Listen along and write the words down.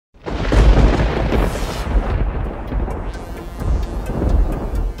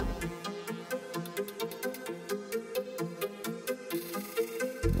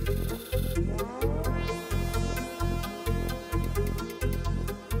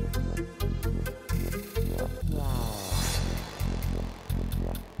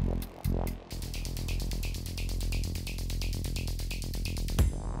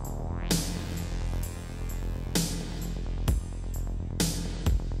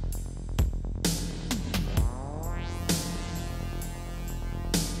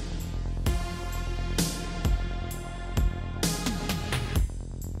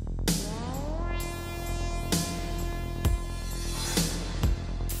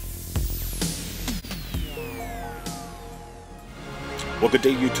Well, good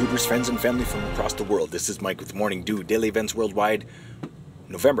day, YouTubers, friends, and family from across the world. This is Mike with Morning Dew, Daily Events Worldwide,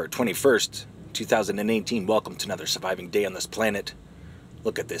 November 21st, 2018. Welcome to another surviving day on this planet.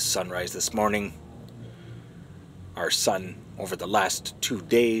 Look at this sunrise this morning. Our sun over the last 2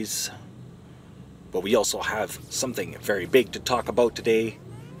 days. But we also have something very big to talk about today,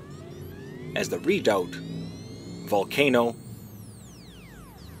 as the Redoubt Volcano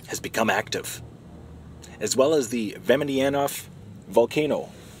has become active, as well as the Vemenianoff Volcano,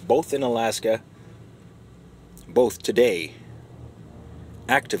 both in Alaska, both today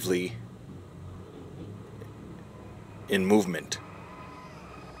actively in movement.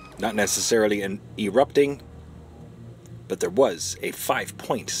 Not necessarily erupting, but there was a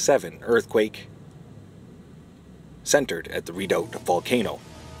 5.7 earthquake centered at the Redoubt Volcano,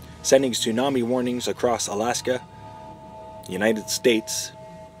 sending tsunami warnings across Alaska, the United States,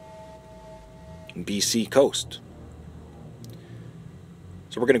 and BC coast.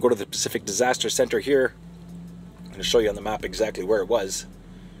 So we're going to go to the Pacific Disaster Center here. I'm going to show you on the map exactly where it was.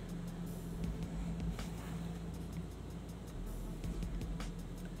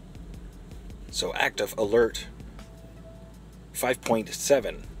 So active alert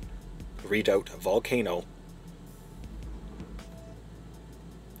 5.7 Redoubt Volcano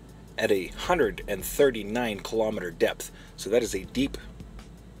at a 139-kilometer depth. So that is a deep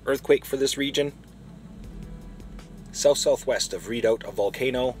earthquake for this region. South-southwest of Redoubt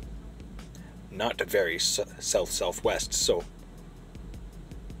Volcano, not very south-southwest, so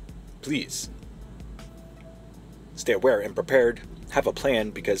please stay aware and prepared. Have a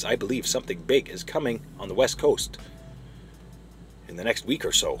plan, because I believe something big is coming on the west coast in the next week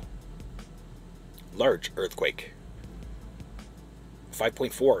or so. Large earthquake.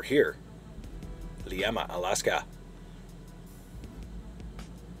 5.4 here, Liama, Alaska.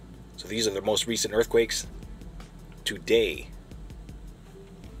 So these are the most recent earthquakes today.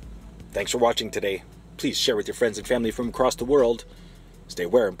 Thanks for watching today. Please share with your friends and family from across the world. Stay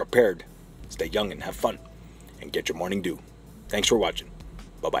aware and prepared. Stay young and have fun. And get your morning dew. Thanks for watching.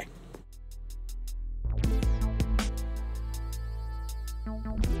 Bye-bye.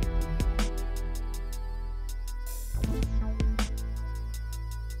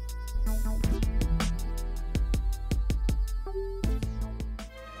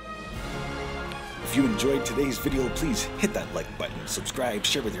 If you enjoyed today's video, please hit that like button, subscribe,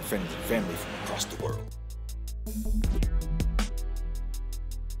 share with your friends and family from across the world.